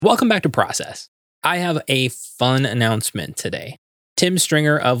Welcome back to Process. I have a fun announcement today. Tim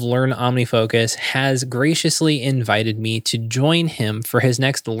Stringer of Learn OmniFocus has graciously invited me to join him for his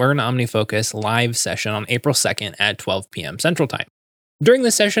next Learn OmniFocus live session on April 2nd at 12 p.m. Central Time. During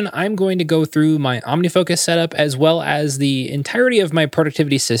this session, I'm going to go through my OmniFocus setup as well as the entirety of my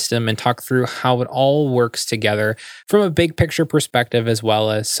productivity system and talk through how it all works together from a big picture perspective as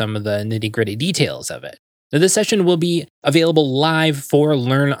well as some of the nitty-gritty details of it. Now, this session will be available live for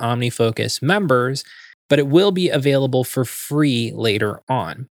Learn OmniFocus members, but it will be available for free later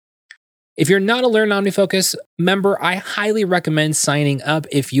on. If you're not a Learn OmniFocus member, I highly recommend signing up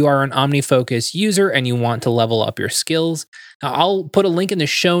if you are an OmniFocus user and you want to level up your skills. Now, I'll put a link in the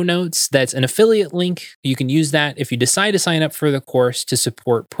show notes that's an affiliate link. You can use that if you decide to sign up for the course to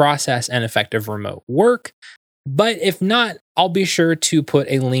support process and effective remote work. But if not, I'll be sure to put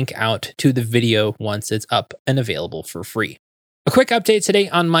a link out to the video once it's up and available for free. A quick update today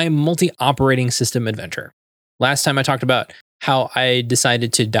on my multi-operating system adventure. Last time I talked about how I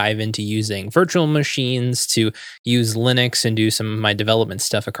decided to dive into using virtual machines to use Linux and do some of my development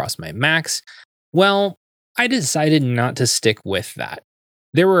stuff across my Macs. Well, I decided not to stick with that.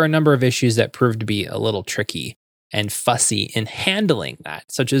 There were a number of issues that proved to be a little tricky and fussy in handling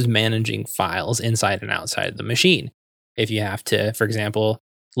that, such as managing files inside and outside the machine. If you have to, for example,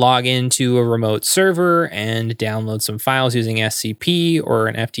 log into a remote server and download some files using SCP or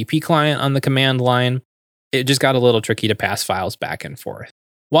an FTP client on the command line, it just got a little tricky to pass files back and forth.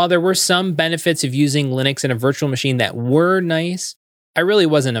 While there were some benefits of using Linux in a virtual machine that were nice, I really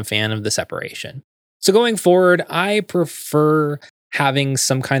wasn't a fan of the separation. So going forward, I prefer having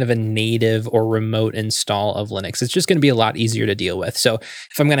some kind of a native or remote install of Linux. It's just going to be a lot easier to deal with. So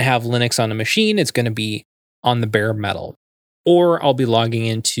if I'm going to have Linux on a machine, it's going to be on the bare metal, or I'll be logging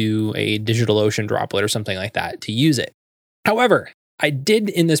into a DigitalOcean droplet or something like that to use it. However, I did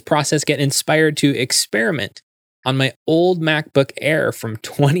in this process get inspired to experiment on my old MacBook Air from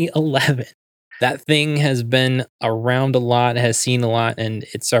 2011. That thing has been around a lot, has seen a lot, and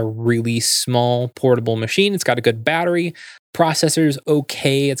it's a really small portable machine. It's got a good battery, processor's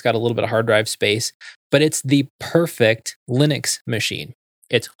okay, it's got a little bit of hard drive space, but it's the perfect Linux machine.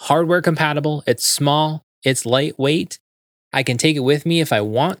 It's hardware compatible, it's small, it's lightweight. I can take it with me if I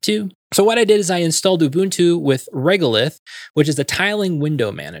want to. So what I did is I installed Ubuntu with Regolith, which is a tiling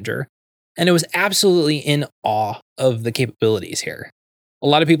window manager, and I was absolutely in awe of the capabilities here. A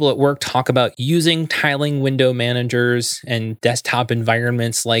lot of people at work talk about using tiling window managers and desktop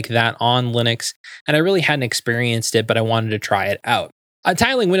environments like that on Linux, and I really hadn't experienced it, but I wanted to try it out. A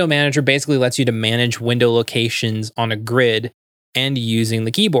tiling window manager basically lets you to manage window locations on a grid and using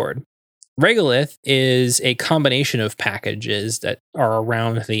the keyboard. Regolith is a combination of packages that are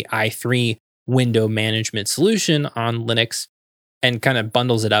around the i3 window management solution on Linux and kind of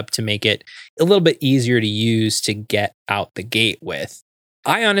bundles it up to make it a little bit easier to use to get out the gate with.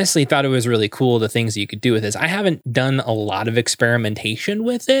 I honestly thought it was really cool, the things that you could do with this. I haven't done a lot of experimentation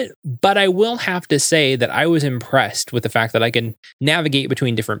with it, but I will have to say that I was impressed with the fact that I can navigate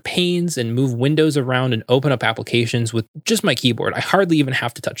between different panes and move windows around and open up applications with just my keyboard. I hardly even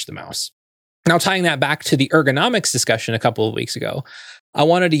have to touch the mouse. Now, tying that back to the ergonomics discussion a couple of weeks ago, I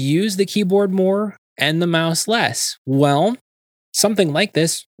wanted to use the keyboard more and the mouse less. Well, something like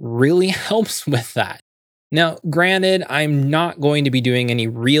this really helps with that. Now, granted, I'm not going to be doing any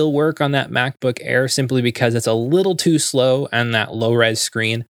real work on that MacBook Air simply because it's a little too slow and that low-res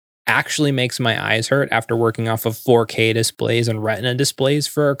screen actually makes my eyes hurt after working off of 4K displays and Retina displays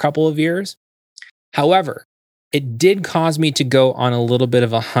for a couple of years. However, it did cause me to go on a little bit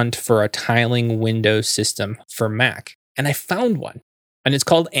of a hunt for a tiling window system for Mac, and I found one, and it's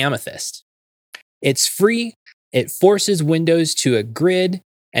called Amethyst. It's free, it forces Windows to a grid,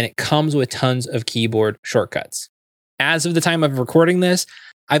 and it comes with tons of keyboard shortcuts. As of the time of recording this,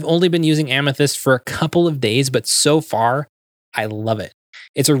 I've only been using Amethyst for a couple of days, but so far, I love it.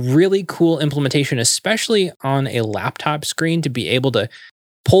 It's a really cool implementation, especially on a laptop screen, to be able to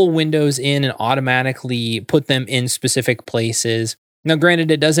pull windows in and automatically put them in specific places. Now,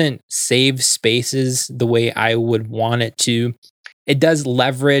 granted, it doesn't save spaces the way I would want it to. It does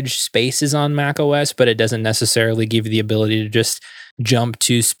leverage spaces on macOS, but it doesn't necessarily give you the ability to just jump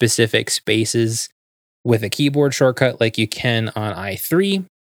to specific spaces with a keyboard shortcut like you can on i3,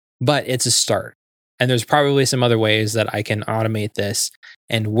 but it's a start. And there's probably some other ways that I can automate this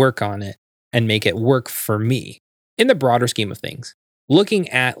and work on it and make it work for me. In the broader scheme of things, looking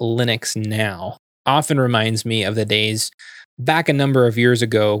at Linux now often reminds me of the days back a number of years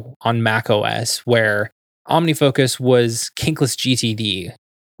ago on macOS where OmniFocus was kinkless GTD,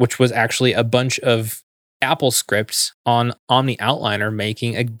 which was actually a bunch of Apple scripts on Omni Outliner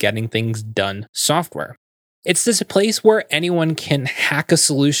making a getting things done software. It's this place where anyone can hack a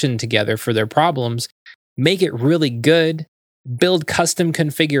solution together for their problems, make it really good, build custom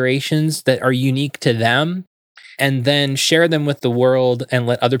configurations that are unique to them, and then share them with the world and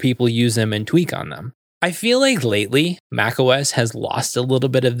let other people use them and tweak on them. I feel like lately, macOS has lost a little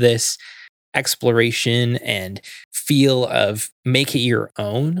bit of this exploration and feel of make it your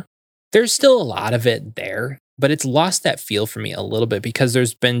own. There's still a lot of it there, but it's lost that feel for me a little bit because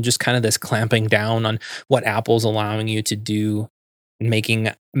there's been just kind of this clamping down on what Apple's allowing you to do, making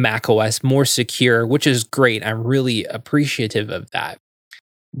macOS more secure, which is great. I'm really appreciative of that.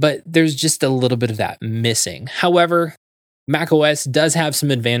 But there's just a little bit of that missing. However, macOS does have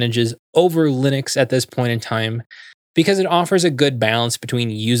some advantages over Linux at this point in time because it offers a good balance between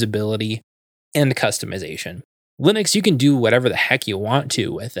usability and customization. Linux, you can do whatever the heck you want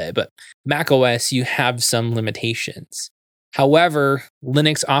to with it, but macOS, you have some limitations. However,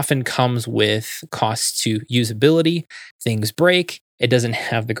 Linux often comes with costs to usability. Things break. It doesn't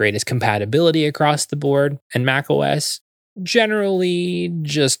have the greatest compatibility across the board, and macOS generally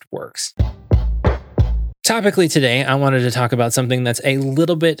just works. Topically today, I wanted to talk about something that's a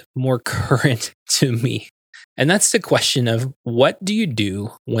little bit more current to me. And that's the question of what do you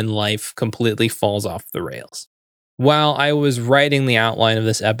do when life completely falls off the rails? While I was writing the outline of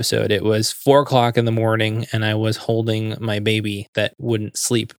this episode, it was 4:00 in the morning and I was holding my baby that wouldn't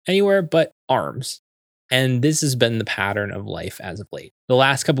sleep anywhere but arms. And this has been the pattern of life as of late. The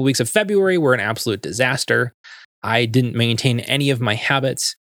last couple weeks of February were an absolute disaster. I didn't maintain any of my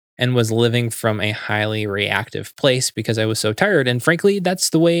habits and was living from a highly reactive place because I was so tired. And frankly,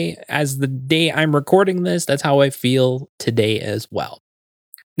 that's the way, as the day I'm recording this, that's how I feel today as well.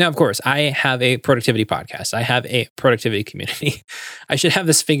 Now, of course, I have a productivity podcast. I have a productivity community. I should have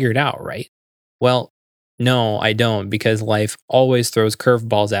this figured out, right? Well, no, I don't, because life always throws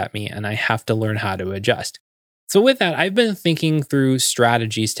curveballs at me and I have to learn how to adjust. So with that, I've been thinking through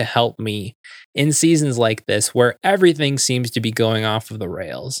strategies to help me in seasons like this where everything seems to be going off of the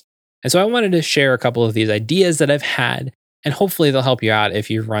rails. And so I wanted to share a couple of these ideas that I've had, and hopefully they'll help you out if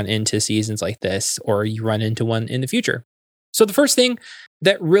you run into seasons like this or you run into one in the future. So the first thing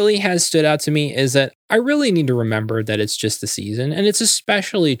that really has stood out to me is that I really need to remember that it's just a season. And it's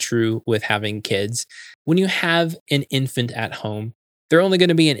especially true with having kids. When you have an infant at home, they're only going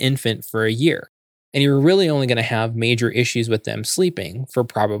to be an infant for a year. And you're really only going to have major issues with them sleeping for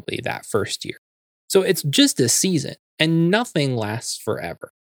probably that first year. So it's just a season and nothing lasts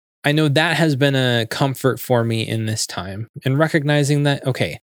forever. I know that has been a comfort for me in this time and recognizing that,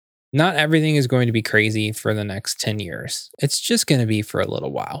 okay, not everything is going to be crazy for the next 10 years. It's just going to be for a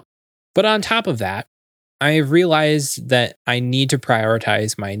little while. But on top of that, I've realized that I need to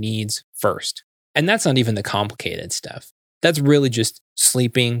prioritize my needs first. And that's not even the complicated stuff. That's really just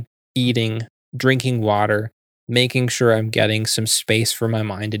sleeping, eating, drinking water, making sure I'm getting some space for my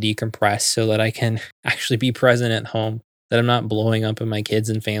mind to decompress so that I can actually be present at home, that I'm not blowing up at my kids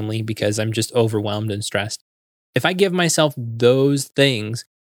and family because I'm just overwhelmed and stressed. If I give myself those things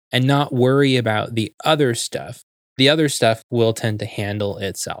and not worry about the other stuff will tend to handle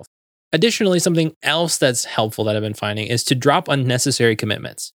itself. Additionally, something else that's helpful that I've been finding is to drop unnecessary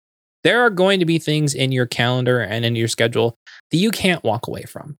commitments. There are going to be things in your calendar and in your schedule that you can't walk away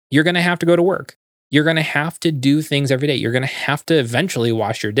from. You're going to have to go to work. You're going to have to do things every day. You're going to have to eventually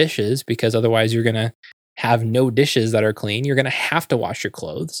wash your dishes because otherwise you're going to have no dishes that are clean. You're going to have to wash your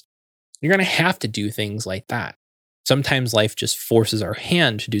clothes. You're going to have to do things like that. Sometimes life just forces our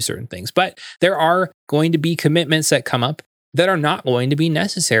hand to do certain things, but there are going to be commitments that come up that are not going to be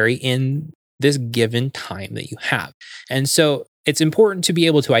necessary in this given time that you have. And so it's important to be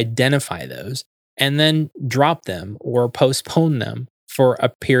able to identify those and then drop them or postpone them for a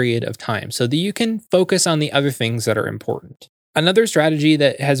period of time so that you can focus on the other things that are important. Another strategy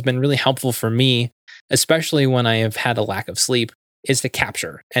that has been really helpful for me, especially when I have had a lack of sleep, is to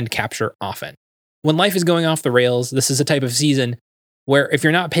capture and capture often. When life is going off the rails, this is a type of season where if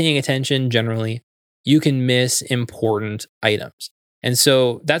you're not paying attention generally, you can miss important items. And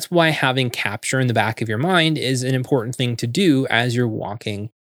so that's why having capture in the back of your mind is an important thing to do as you're walking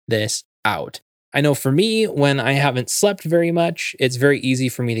this out. I know for me, when I haven't slept very much, it's very easy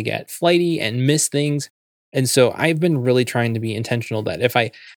for me to get flighty and miss things. And so I've been really trying to be intentional that if I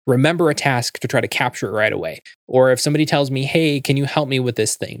remember a task to try to capture it right away, or if somebody tells me, hey, can you help me with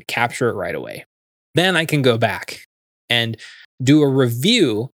this thing? Capture it right away. Then I can go back and do a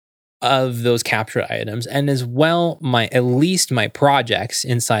review of those captured items and as well at least my projects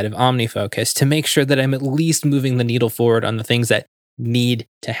inside of OmniFocus to make sure that I'm at least moving the needle forward on the things that need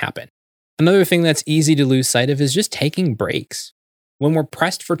to happen. Another thing that's easy to lose sight of is just taking breaks. When we're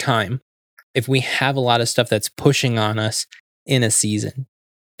pressed for time, if we have a lot of stuff that's pushing on us in a season,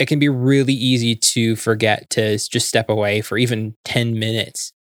 it can be really easy to forget to just step away for even 10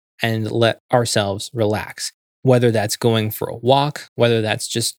 minutes and let ourselves relax. Whether that's going for a walk, whether that's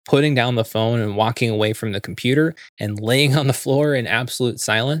just putting down the phone and walking away from the computer and laying on the floor in absolute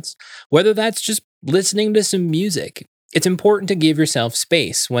silence, whether that's just listening to some music. It's important to give yourself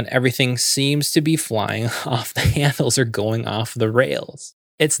space when everything seems to be flying off the handles or going off the rails.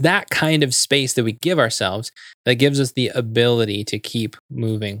 It's that kind of space that we give ourselves that gives us the ability to keep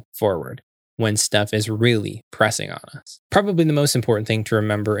moving forward when stuff is really pressing on us. Probably the most important thing to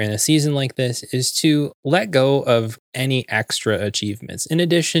remember in a season like this is to let go of any extra achievements. In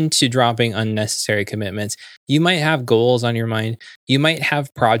addition to dropping unnecessary commitments, you might have goals on your mind. You might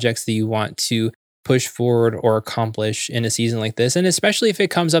have projects that you want to push forward or accomplish in a season like this. And especially if it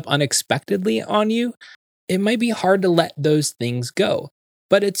comes up unexpectedly on you, it might be hard to let those things go.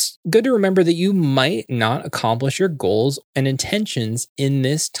 But it's good to remember that you might not accomplish your goals and intentions in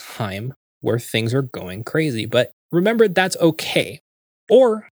this time where things are going crazy. But remember, that's okay.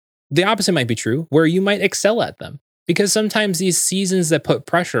 Or the opposite might be true, where you might excel at them. Because sometimes these seasons that put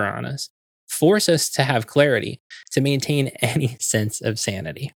pressure on us force us to have clarity to maintain any sense of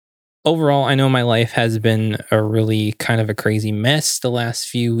sanity. Overall, I know my life has been a really kind of a crazy mess the last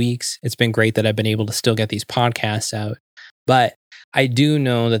few weeks. It's been great that I've been able to still get these podcasts out. But I do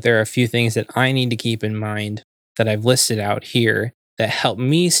know that there are a few things that I need to keep in mind that I've listed out here that help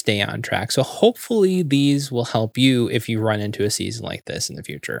me stay on track. So hopefully these will help you if you run into a season like this in the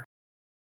future.